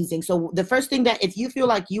amazing. So the first thing, that if you feel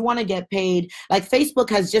like you want to get paid, like Facebook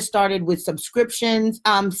has just started with subscriptions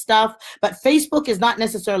stuff, but Facebook is not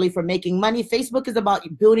necessarily for making money. Facebook is about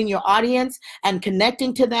building your audience and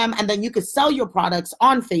connecting to them, and then you could sell your products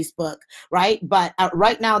on Facebook, right? But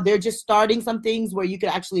right now they're just starting some things where you could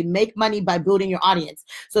actually make money by building your audience.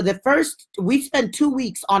 So we spent 2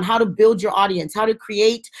 weeks on how to build your audience, how to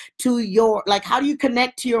create to your, like, how do you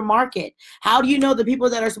connect to your market? How do you know the people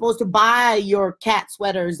that are supposed to buy your cat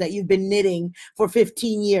sweaters that you've been knitting for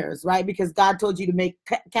 15 years, right? Because God told you to make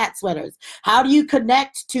cat sweaters. How do you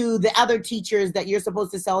connect to the other teachers that you're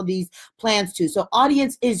supposed to sell these plans to? So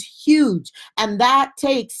audience is huge, and that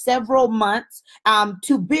takes several months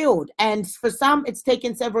to build. And for some, it's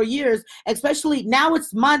taken several years, especially now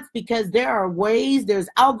it's months, because there are ways, there's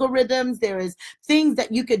algorithms, there is things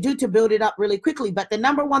that you could do to build it up really quickly. But the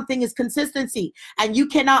number one thing is consistency, and you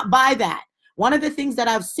cannot buy that. One of the things that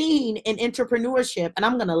I've seen in entrepreneurship, and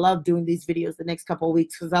I'm going to love doing these videos the next couple of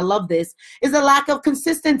weeks because I love this, is a lack of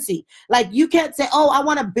consistency. Like, you can't say, oh, I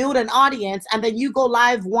want to build an audience, and then you go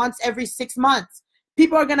live once every 6 months.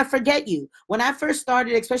 People are going to forget you. When I first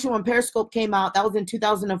started, especially when Periscope came out, that was in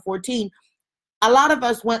 2014, a lot of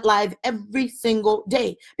us went live every single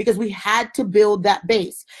day because we had to build that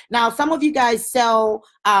base. Now, some of you guys sell,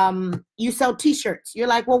 you sell t-shirts. You're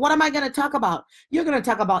like, well, what am I going to talk about? You're going to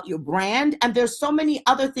talk about your brand. And there's so many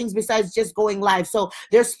other things besides just going live. So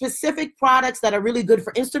there's specific products that are really good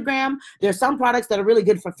for Instagram. There's some products that are really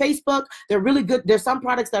good for Facebook. They're really good. There's some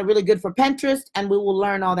products that are really good for Pinterest. And we will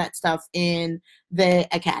learn all that stuff in the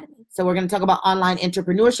academy. So we're going to talk about online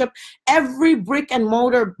entrepreneurship. Every brick and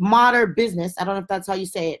mortar business, I don't know if that's how you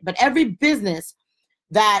say it, but every business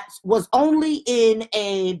that was only in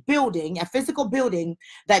a building, a physical building,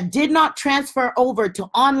 that did not transfer over to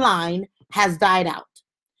online has died out.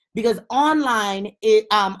 Because online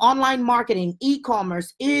marketing,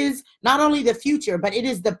 e-commerce is not only the future, but it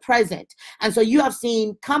is the present. And so you have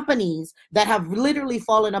seen companies that have literally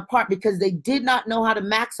fallen apart because they did not know how to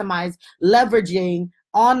maximize leveraging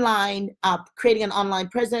online, creating an online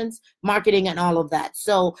presence, marketing, and all of that.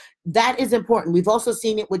 So that is important. We've also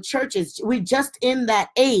seen it with churches. We're just in that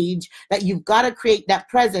age that you've got to create that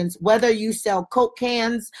presence, whether you sell Coke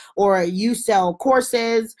cans or you sell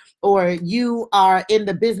courses or you are in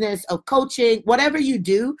the business of coaching, whatever you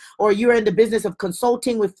do, or you're in the business of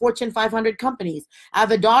consulting with Fortune 500 companies. I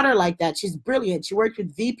have a daughter like that. She's brilliant. She worked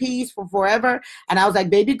with VPs for forever. And I was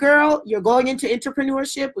like, baby girl, you're going into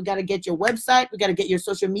entrepreneurship. We got to get your website. We got to get your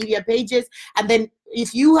social media pages. And then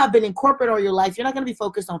if you have been in corporate all your life, you're not going to be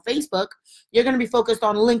focused on Facebook. You're going to be focused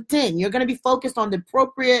on LinkedIn. You're going to be focused on the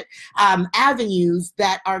appropriate avenues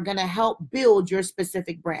that are going to help build your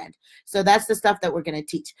specific brand. So that's the stuff that we're going to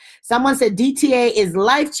teach. Someone said DTA is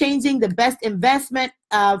life-changing, the best investment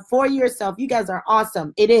for yourself. You guys are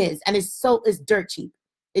awesome. It is. And it's dirt cheap.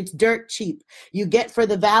 It's dirt cheap. You get for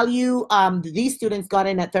the value. These students got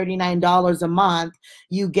in at $39 a month.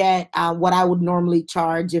 You get what I would normally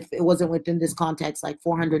charge if it wasn't within this context, like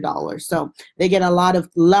 $400. So they get a lot of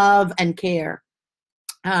love and care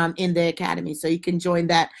in the academy. So you can join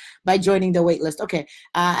that by joining the waitlist. Okay.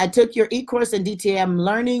 I took your e-course in DTA. I'm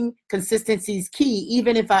learning consistency is key,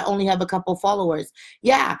 even if I only have a couple followers.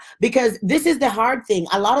 Yeah, because this is the hard thing.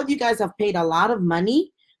 A lot of you guys have paid a lot of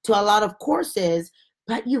money to a lot of courses,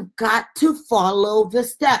 but you've got to follow the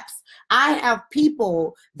steps. I have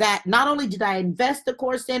people that not only did I invest the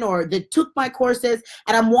course in, or that took my courses,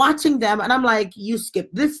 and I'm watching them and I'm like, you skip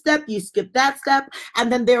this step, you skip that step.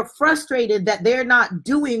 And then they're frustrated that they're not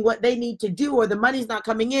doing what they need to do, or the money's not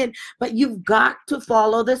coming in, but you've got to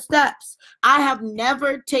follow the steps. I have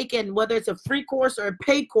never taken, whether it's a free course or a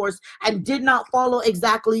paid course, and did not follow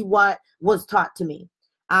exactly what was taught to me.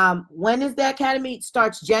 When is the academy? It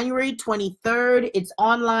starts January 23rd. It's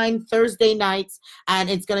online Thursday nights, and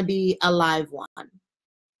it's going to be a live one.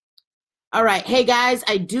 All right. Hey, guys,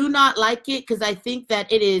 I do not like it because I think that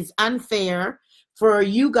it is unfair for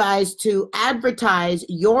you guys to advertise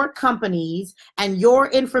your companies and your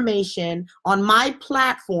information on my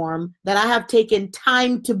platform that I have taken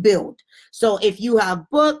time to build. So if you have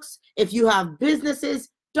books, if you have businesses,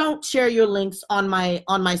 don't share your links on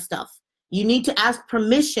my stuff. You need to ask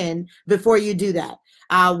permission before you do that.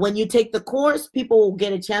 When you take the course, people will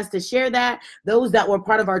get a chance to share that. Those that were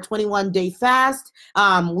part of our 21-day fast,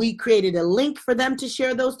 we created a link for them to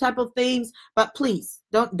share those type of things. But please,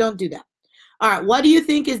 don't do that. All right, what do you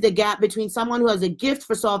think is the gap between someone who has a gift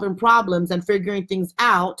for solving problems and figuring things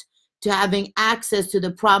out to having access to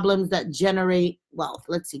the problems that generate wealth?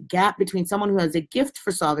 Let's see, gap between someone who has a gift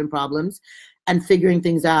for solving problems and figuring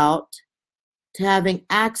things out to having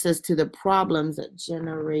access to the problems that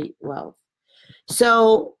generate wealth.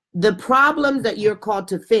 So the problems that you're called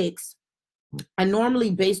to fix are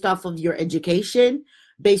normally based off of your education,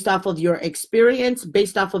 based off of your experience,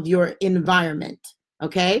 based off of your environment.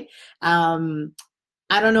 Okay.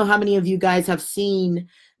 I don't know how many of you guys have seen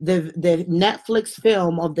the Netflix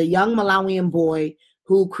film of the young Malawian boy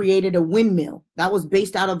who created a windmill. That was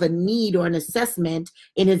based out of a need or an assessment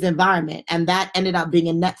in his environment. And that ended up being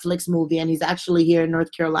a Netflix movie. And he's actually here in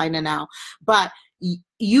North Carolina now. But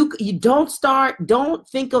you don't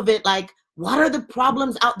think of it like, what are the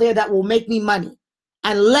problems out there that will make me money?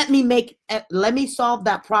 And let me solve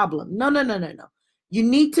that problem. No. You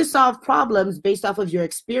need to solve problems based off of your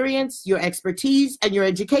experience, your expertise, and your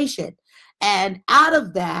education. And out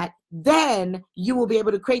of that, then you will be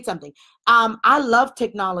able to create something. I love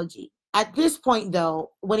technology. At this point,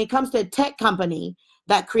 though, when it comes to a tech company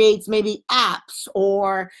that creates maybe apps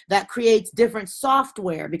or that creates different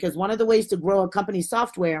software, because one of the ways to grow a company's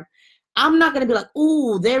software, I'm not going to be like,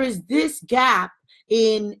 ooh, there is this gap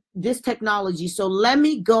in this technology, so let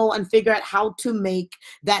me go and figure out how to make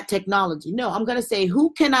that technology. No, I'm going to say,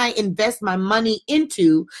 who can I invest my money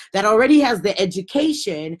into that already has the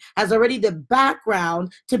education, has already the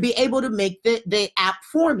background to be able to make the app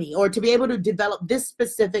for me, or to be able to develop this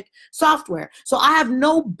specific software. So I have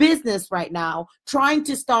no business right now trying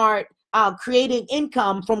to start creating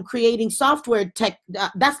income from creating software tech.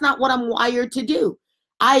 That's not what I'm wired to do.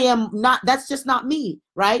 I am not, that's just not me,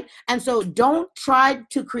 right? And so don't try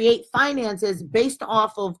to create finances based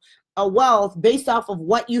off of a wealth, based off of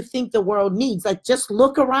what you think the world needs. Like, just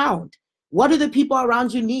look around. What do the people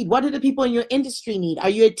around you need? What do the people in your industry need?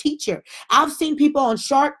 Are you a teacher? I've seen people on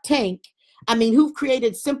Shark Tank, who've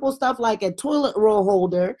created simple stuff like a toilet roll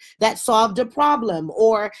holder that solved a problem,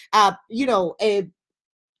 or, a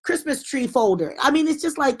Christmas tree folder. It's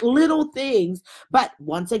just like little things. But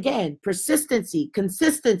once again, persistency,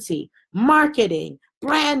 consistency, marketing,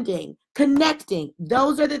 branding, connecting,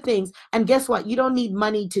 those are the things. And guess what? You don't need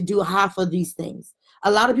money to do half of these things. A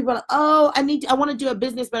lot of people are like, oh, I want to do a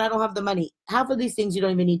business, but I don't have the money. Half of these things, you don't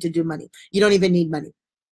even need to do money. You don't even need money.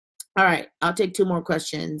 All right, I'll take 2 more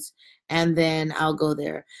questions and then I'll go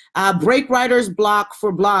there. Break writer's block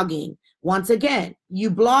for blogging. Once again,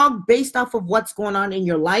 you blog based off of what's going on in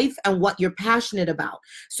your life and what you're passionate about.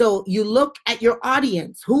 So you look at your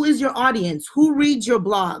audience. Who is your audience? Who reads your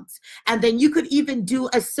blogs? And then you could even do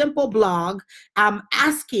a simple blog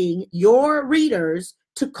asking your readers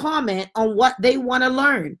to comment on what they want to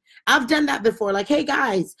learn. I've done that before. Like, hey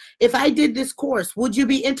guys, if I did this course, would you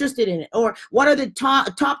be interested in it? Or what are the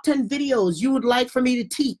top 10 videos you would like for me to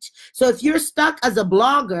teach? So if you're stuck as a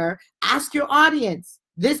blogger, ask your audience.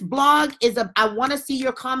 This blog is I want to see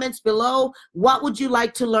your comments below. What would you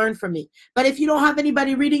like to learn from me? But if you don't have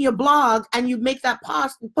anybody reading your blog and you make that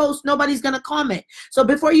post, nobody's going to comment. So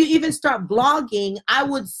before you even start blogging, I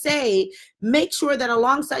would say make sure that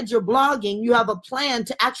alongside your blogging, you have a plan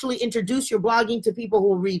to actually introduce your blogging to people who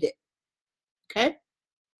will read it. Okay.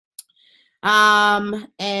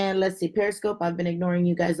 And let's see, Periscope, I've been ignoring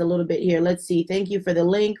you guys a little bit here. Let's see. Thank you for the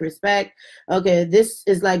link. Respect. Okay, this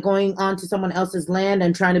is like going on to someone else's land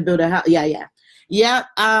and trying to build a house. Yeah.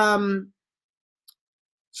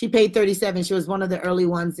 She paid 37. She was one of the early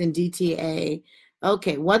ones in DTA.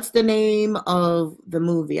 Okay, what's the name of the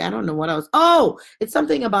movie? I don't know what else. Oh, it's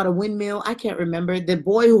something about a windmill. I can't remember. The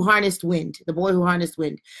Boy Who Harnessed Wind. The Boy Who Harnessed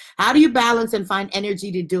Wind. How do you balance and find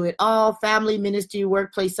energy to do it all? Family, ministry,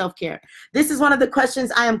 workplace, self-care. This is one of the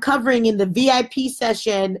questions I am covering in the VIP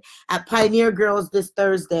session at Pioneer Girls this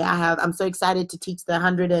Thursday. I'm so excited to teach the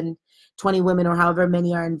 120 women or however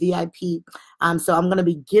many are in VIP. So I'm going to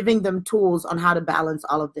be giving them tools on how to balance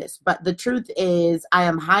all of this. But the truth is I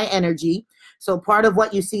am high energy. So part of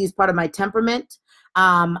what you see is part of my temperament.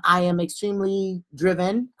 I am extremely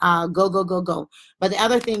driven, go. But the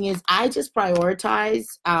other thing is I just prioritize.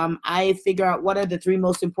 I figure out what are the 3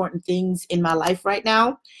 most important things in my life right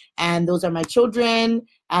now. And those are my children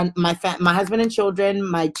and my husband and children,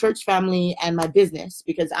 my church family, and my business,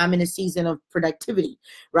 because I'm in a season of productivity,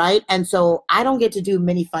 right? And so I don't get to do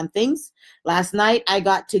many fun things. Last night, I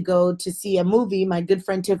got to go to see a movie. My good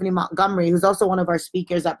friend Tiffany Montgomery, who's also one of our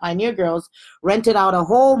speakers at Pioneer Girls, rented out a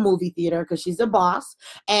whole movie theater because she's a boss.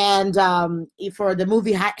 And for the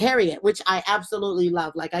movie Harriet, which I absolutely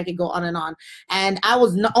love. Like, I could go on and on. And I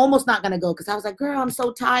was almost not going to go because I was like, girl, I'm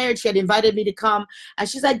so tired. She had invited me to come. And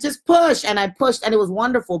she's like, just push. And I pushed, and it was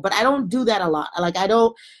wonderful. But I don't do that a lot. Like, I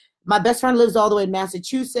don't. My best friend lives all the way in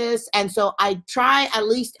Massachusetts. And so I try at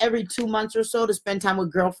least every 2 months or so to spend time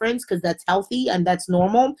with girlfriends, because that's healthy and that's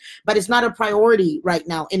normal. But it's not a priority right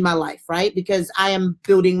now in my life, right? Because I am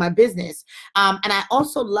building my business. And I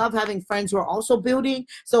also love having friends who are also building.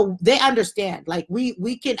 So they understand, like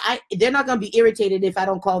they're not going to be irritated if I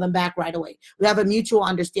don't call them back right away. We have a mutual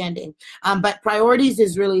understanding. But priorities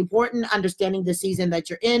is really important, understanding the season that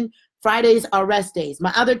you're in. Fridays are rest days.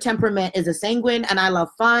 My other temperament is a sanguine, and I love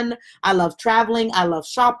fun. I love traveling. I love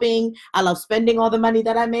shopping. I love spending all the money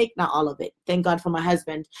that I make. Not all of it. Thank God for my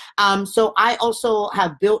husband. So I also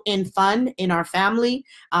have built-in fun in our family.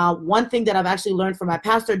 One thing that I've actually learned from my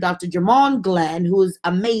pastor, Dr. Jamon Glenn, who is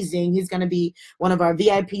amazing. He's going to be one of our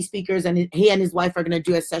VIP speakers, and he and his wife are going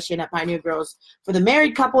to do a session at Pioneer Girls for the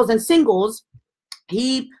married couples and singles.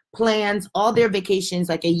 He plans all their vacations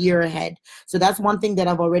like a year ahead. So that's one thing that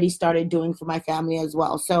I've already started doing for my family as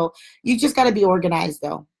well. So you just got to be organized,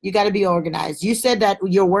 though. You got to be organized. You said that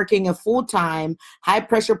you're working a full-time,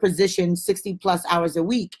 high-pressure position, 60-plus hours a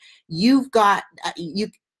week. You've got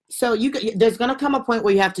there's going to come a point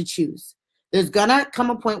where you have to choose. There's going to come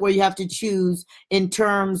a point where you have to choose in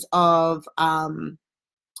terms of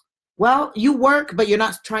well, you work, but you're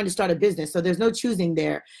not trying to start a business. So there's no choosing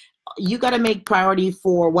there. You got to make priority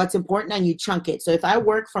for what's important, and you chunk it. So if I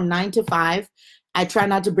work from 9 to 5, I try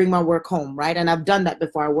not to bring my work home, right? And I've done that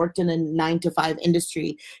before. I worked in a 9 to 5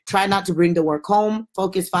 industry. Try not to bring the work home.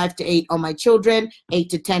 Focus 5 to 8 on my children, 8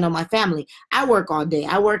 to 10 on my family. I work all day.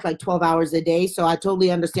 I work like 12 hours a day. So I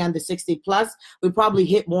totally understand the 60 plus. We probably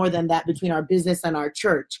hit more than that between our business and our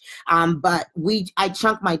church. But I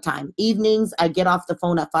chunk my time. Evenings, I get off the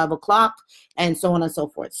phone at 5 o'clock, and so on and so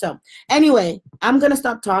forth. So anyway, I'm going to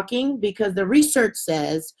stop talking, because the research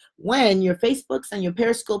says when your Facebooks and your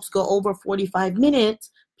Periscopes go over 45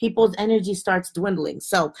 minutes, people's energy starts dwindling.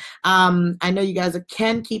 So I know you guys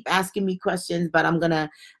can keep asking me questions, but I'm going to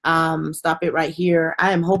stop it right here.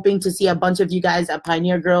 I am hoping to see a bunch of you guys at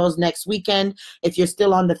Pioneer Girls next weekend. If you're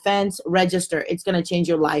still on the fence, register. It's going to change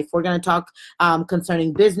your life. We're going to talk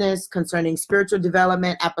concerning business, concerning spiritual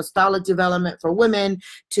development, apostolic development for women,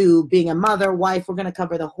 to being a mother, wife. We're going to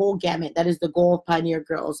cover the whole gamut. That is the goal of Pioneer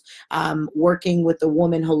Girls, working with the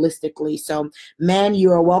woman holistically. So men,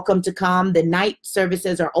 you are welcome to come. The night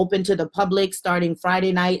services are open to the public starting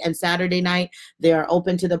Friday night and Saturday night. They are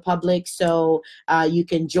open to the public, so you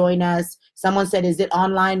can join us. Someone said, is it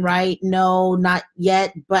online, right? No, not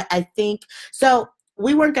yet, but I think so.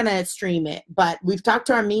 We weren't going to stream it, but we've talked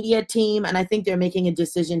to our media team, and I think they're making a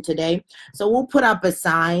decision today. So we'll put up a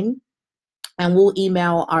sign, and we'll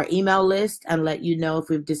email our email list and let you know if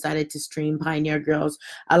we've decided to stream Pioneer Girls.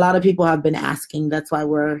 A lot of people have been asking. That's why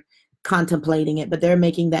we're contemplating it, but they're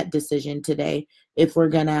making that decision today if we're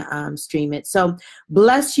gonna stream it. So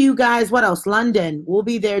bless you guys. What else? London, we'll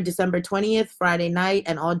be there December 20th, Friday night,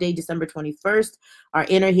 and all day December 21st. Our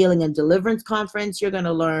Inner Healing and Deliverance Conference. You're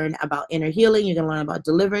gonna learn about inner healing. You're gonna learn about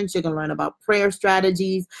deliverance. You're gonna learn about prayer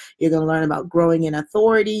strategies. You're gonna learn about growing in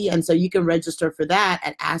authority. And so you can register for that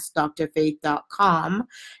at AskDrFaith.com.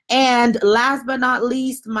 And last but not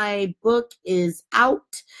least, my book is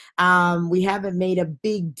out. We haven't made a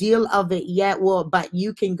big deal of it yet, but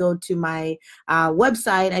you can go to my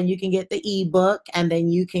website and you can get the ebook, and then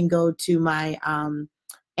you can go to my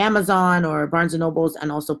Amazon or Barnes & Nobles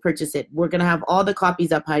and also purchase it. We're going to have all the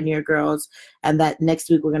copies at Pioneer Girls, and that next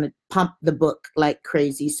week we're going to pump the book like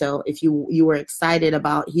crazy. So if you were excited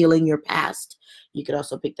about healing your past, you could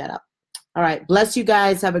also pick that up. All right. Bless you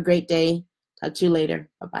guys. Have a great day. Talk to you later.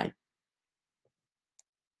 Bye-bye.